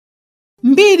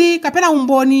Mbiri kapena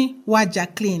umboni wa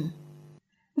Jacqueline.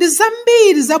 Ndi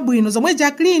zambiri zabwino zomwe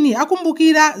Jacqueline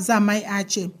akumbukira za amayi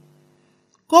ace.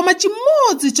 Koma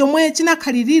chimodzi chomwe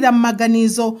chinakhalirira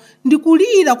m'maganizo ndi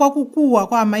kulira kwakukuwa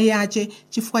kwa amayi ace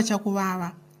chifukwa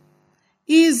chakuwawa.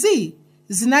 Izi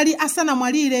zinali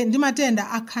asanamwalire ndi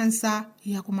matenda a khansa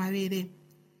ya kumawere.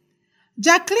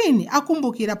 Jacqueline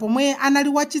akumbukira pomwe anali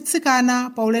wachitsikana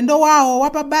pa ulendo wawo wa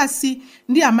pabasi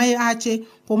ndi amayi ace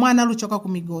pomwe analuchoka ku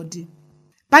migodi.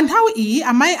 Pa nthawi iyi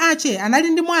amayi ace anali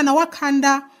ndi mwana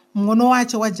wakhanda mng'ono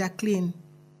wace wa Jacqueline.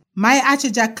 Mayi ace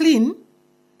Jacqueline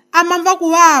amamva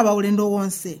kuwawa ulendo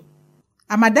wonse.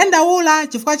 Amadandaula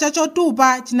chifukwa cha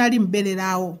chotupa chinali m'bere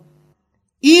lawo.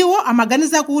 Iwo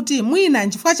amaganiza kuti mwina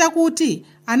nchifukwa chakuti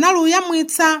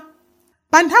analuyamwitsa.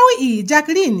 Pa nthawi iyi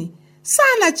Jacqueline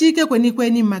sanachike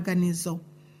kwenikweni m'maganizo.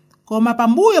 Koma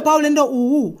pambuyo pa ulendo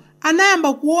uwu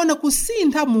anayamba kuona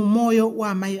kusintha mu moyo wa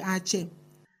amayi ace.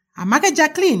 Amake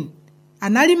Jacqueline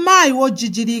anali mayi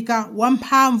wojijirika,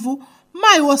 wamphamvu,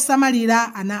 mayi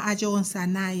wosamalira ana ace onse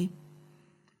anayi.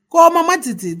 Koma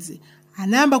mwadzidzidzi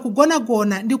anayamba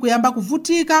kugonagona ndi kuyamba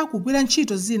kuvutika kugwira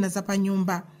ntchito zina za pa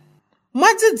nyumba.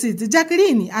 Mwadzidzidzi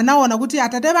Jacqueline anaona kuti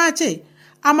atate ace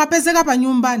amapezeka pa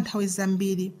nyumba nthawi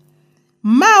zambiri.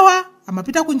 Mmawa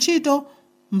amapita ku ntchito,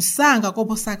 msanga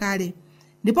koposa kale,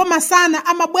 ndipo masana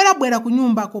amabwerabwera ku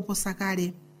nyumba koposa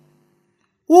kale.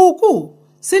 Uku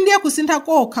sindiye kusintha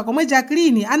kokha komwe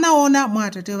Jacqueline anaona mwa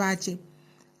atate ace.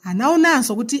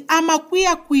 Anaonanso kuti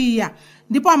amakwiyakwiya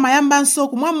ndipo amayambanso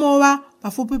kumwa mowa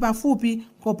pafupi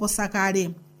koposa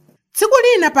kale. Tsiku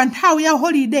lina pa nthawi ya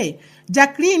holiday,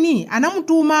 Jacqueline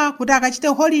anamutuma kuti akachite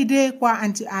holiday kwa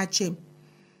anti ace.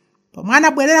 Pomwe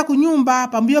anabwerera ku nyumba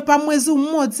pambuyo pa mwezi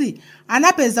umodzi,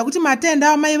 anapeza kuti matenda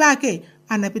a amayi ake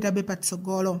anapitabe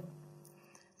patsogolo.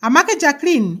 Amake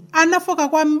Jacqueline anafoka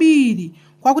kwambiri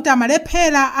kwakuti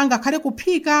amalephera angakhale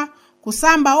kuphika,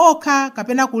 kusamba okha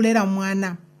kapena kulera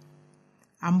mwana.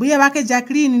 Ambuye wake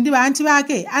Jacqueline ndi anti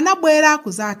ake anabwera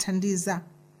kuzathandiza.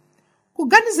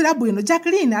 Kuganizira bwino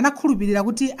Jacqueline anakhulupirira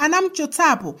kuti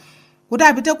anamchotsapo kuti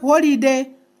apite ku holiday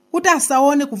kuti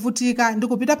asaone kuvutika ndi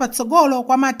kupita patsogolo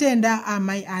kwa matenda a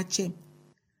amayi ace.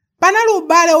 Panali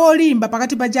ubale wolimba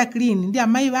pakati pa Jacqueline ndi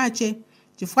amayi ace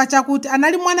chifukwa chakuti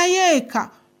anali mwana yekha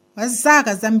wa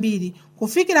zaka zambiri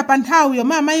kufikira pa nthawi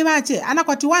yomwe amayi ace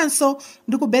anakwatiwanso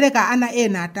ndi kubereka ana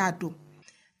ena atatu.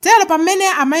 Tero pamene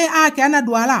amayi ake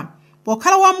anadwala,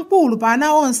 pokhala wamkulu pa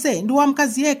ana onse ndi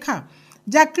wamkazi yekha,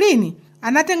 Jacqueline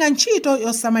anatenga ntchito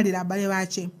yosamalira abale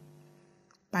ace.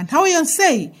 Pa nthawi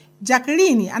yonseyi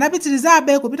Jacqueline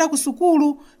anapitirizabe kupita ku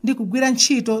sukulu ndi kugwira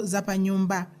ntchito za pa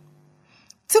nyumba.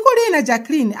 Tsiku lina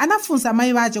Jacqueline anafunsa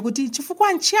amayi ace kuti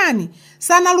chifukwa nchiyani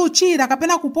sanaluchira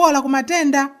kapena kupola ku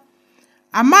matenda.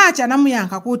 Amace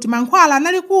anamuyankha kuti mankhwala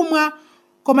anali kumwa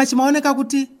koma chimaoneka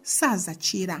kuti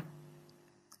sazachira.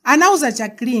 Anauza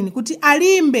Jacqueline kuti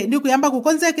alimbe ndi kuyamba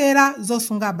kukonzekera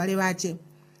zosunga abale ace.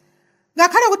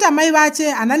 Ngakhale kuti amayi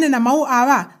ace ananena mawu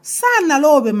awa,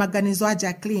 sanalobe maganizo a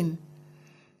Jacqueline.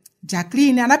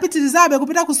 Jacqueline anapitirizabe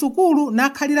kupita ku sukulu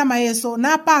nakhalira mayeso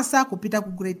napasa kupita ku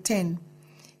grade 10.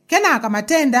 Kenaka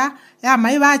matenda ya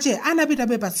amayi ace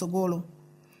anapitabe patsogolo.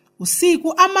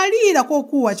 Usiku amalira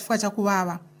kokuwa chifukwa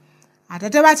chakuwawa.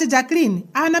 Atate ace Jacqueline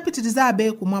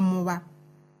anapitirizabe kumwa mowa.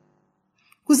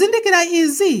 Kuzindikira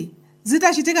izi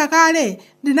zitachitika kale,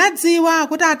 ndinadziwa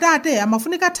kuti atate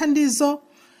amafunika thandizo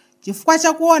chifukwa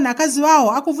chakuona akazi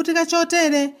wawo akuvutika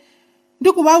chotere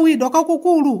ndi kuwawidwa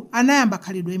kwakukulu anayamba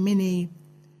khalidwe imeneyi.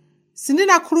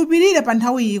 Sindinakhulupirire pa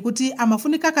nthawi iyi kuti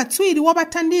amafunika katswiri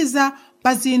wopathandiza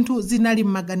pa zinthu zinali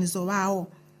m'maganizo wawo.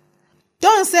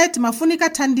 Tonse timafunika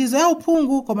thandizo ya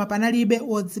uphungu koma panalibe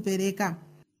wodzipereka.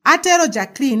 Atero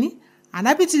Jacqueline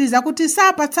anapitiriza kuti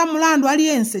sapatsa mulandu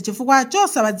aliyense chifukwa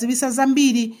chosawadziwisa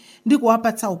zambiri ndi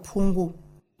kuwapatsa uphungu.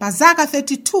 Pa zaka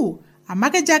 32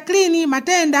 amake Jacqueline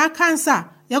matenda a khansa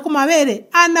ya kumawere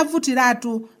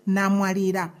anavutiratu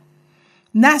namwalira.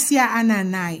 Nasiya ana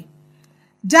anayi.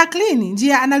 Jacqueline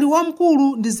ndiye anali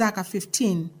wamkulu ndi zaka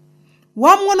 15.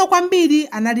 Wamng'ono kwambiri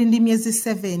anali ndi miyezi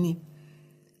 7.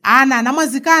 Ana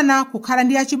anamwazikana kukhala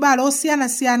ndi achibale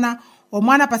osiyanasiyana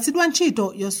omwe anapatsidwa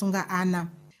ntchito yosunga ana.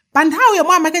 Pa nthawi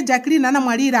yomwe amake Jacqueline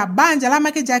anamwalira, banja la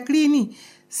amake Jacqueline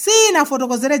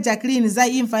sinafotokozere Jacqueline za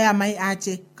imfa ya amayi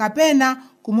ace kapena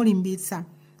kumulimbitsa.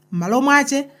 M'malo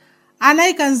mwace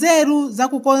anayika nzeru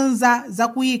zakukonza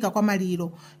zakuyika kwa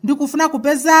maliro ndi kufuna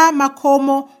kupeza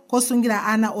makhomo kosungira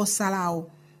ana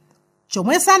osalawo.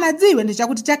 Chomwe sanadziwe ndi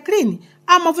chakuti Jacqueline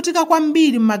amavutika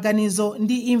kwambiri m'maganizo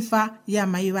ndi imfa ya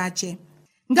amayi ace.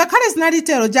 Ngakhale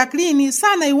zinalitero, Jacqueline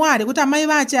sanayiwale kuti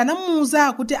amayi ace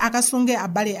anamuwuza kuti akasunge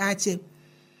abale ace.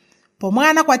 Pomwe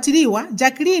anakwatiriwa,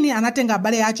 Jacqueline anatenga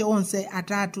abale ace onse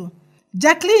atatu.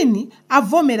 Jacqueline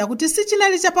avomera kuti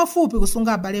sichinali chapafupi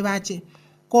kusunga abale bace,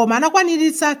 koma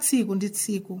anakwaniritsa tsiku ndi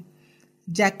tsiku.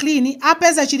 Jacqueline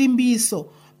apeza chilimbiso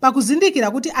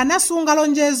pakuzindikira kuti anasunga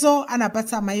lonjezo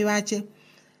anapatsa amayi ace.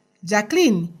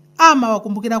 Jacqueline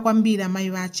amawakumbukira kwambiri amayi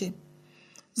ace.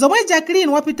 Zomwe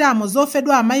Jacqueline wapitamo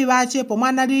zofedwa amayi ace pomwe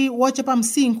anali wochepa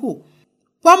msinkhu,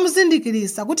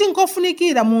 kwamuzindikirisa kuti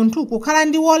nkofunikira munthu kukhala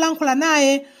ndi wolankhula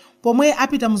naye pomwe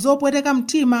apita muzopweteka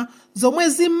mtima zomwe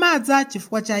zimadza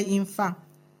chifukwa cha imfa.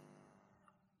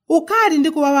 Ukali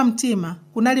ndi kuwawa mtima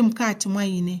kunali mkati mwa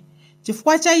ine.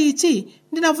 Chifukwa cha ichi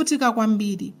ndinavutika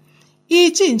kwambiri.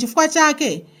 Ichi nchifukwa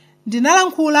chake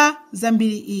ndinalankhula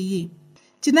zambiri iyi.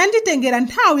 Chinanditengera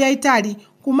nthawi yayitali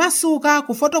kumasuka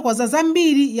kufotokoza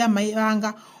zambiri ya mayi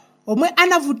anga omwe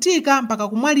anavutika mpaka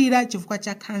kumwalira chifukwa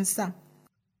cha kansa.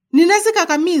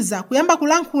 Ninazikakamiza kuyamba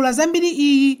kulankhula zambiri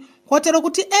iyi kotero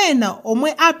kuti ena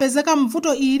omwe apezeka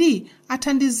mvuto ili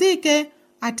athandizike,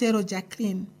 atero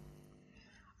Jacqueline.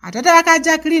 Atate ake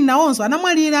Jacqueline nawonso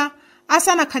anamwalira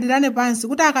asanakhalirane pansi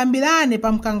kuti akambirane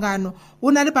pa mkangano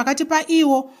unali pakati pa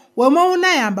iwo womwe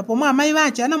unayamba pomwe amayi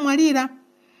ace anamwalira.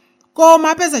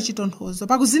 Koma apeza chitonthozo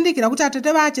pakuzindikira kuti atate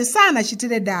ace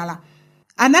sanachitire dala.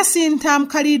 Anasintha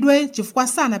mkhalidwe chifukwa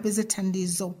sanapeze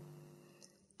thandizo.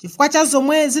 Chifukwa cha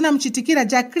zomwe zinamuchitikira,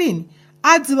 Jacqueline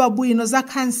adziwa bwino za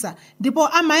kansa ndipo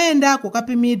amayenda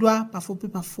kukapimidwa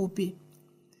pafupi.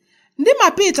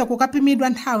 Ndimapita kukapimidwa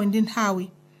nthawi ndi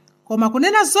nthawi, koma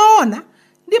kunena zoona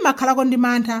ndimakhalako ndi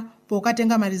mantha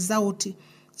pokatenga marizauti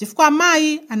chifukwa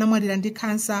amayi anamwalira ndi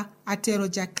kansa, atero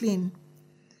Jacqueline.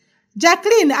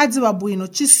 Jacqueline adziwa bwino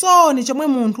chisoni chomwe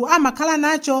munthu amakhala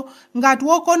nacho ngati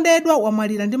wokondedwa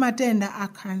wamwalira ndi matenda a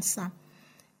kansa.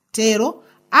 Tero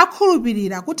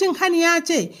akhulupirira kuti nkhani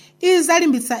yace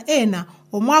izalimbitsa ena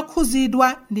omwe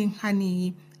akhuzidwa ndi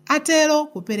nkhaniyi, atero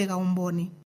kupereka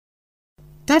umboni.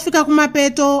 Tafika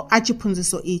kumapeto a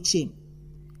chiphunzitso ichi.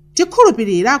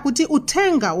 Tikhulupirira kuti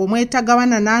uthenga womwe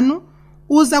tagawana nanu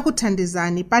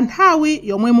uzakuthandizani pa nthawi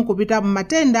yomwe mukupita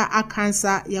matenda a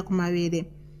kansa ya kumawere.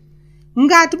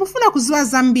 Ngati mufuna kuziwa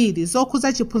zambiri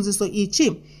zokhuza chiphunzitso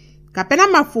ichi kapena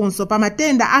mafunso pa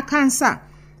matenda a kansa,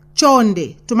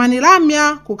 chonde tumani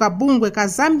lamya ku kabungwe ka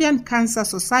Zambian Cancer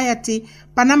Society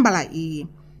pa nambala iyi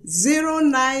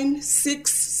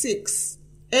 0966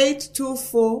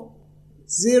 824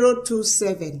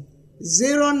 027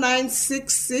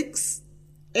 0966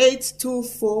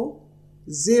 824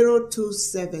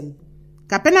 027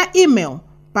 kapena email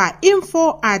pa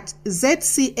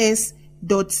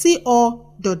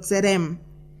info@zcs.co.zm.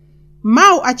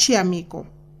 Mau achiyamiko.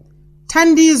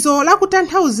 Thandizo la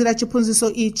kutanthauzira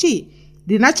chiphunzitso ichi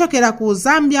linachokera ku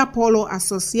Zambia Polo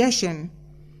Association.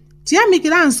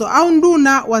 Tiyamikiranso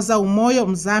aunduna wa zaumoyo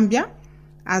mzambia,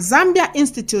 a Zambia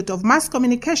Institute of Mass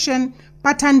Communication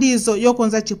pa thandizo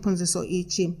yokonza chiphunzitso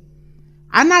ichi.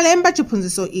 Analemba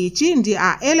chiphunzitso ichi ndi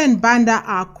a Ellen Banda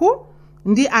Aku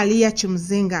ndi Alia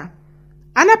Chimzinga.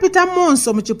 Anapita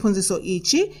monso mu chiphunzitso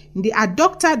ichi ndi a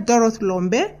Dr. Dorothy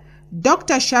Lombe,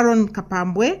 Dr. Sharon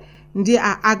Kapambwe ndi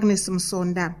a Agnes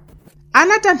Msonda.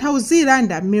 Anatanthauzira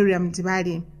ndi a Miriam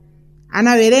Ndibali.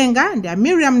 Anawerenga ndi a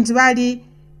Miriam Ndibali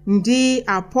ndi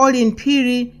a Pauline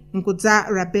Phiri nkudza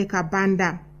Rebecca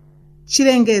Banda.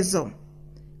 Chilengezo.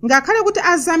 Ngakhale kuti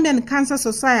a Zambian Cancer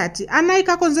Society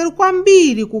anayika konzeru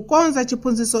kwambiri kukonza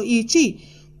chiphunzitso ichi,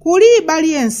 kulibe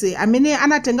aliyense amene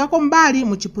anatengako mbali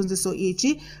mu chiphunzitso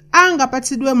ichi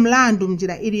angapatsidwe mlandu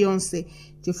mnjira iliyonse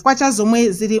chifukwa cha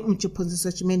zomwe zili mu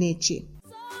chiphunzitso chimenechi.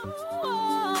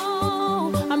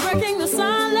 I'm breaking the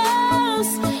silence.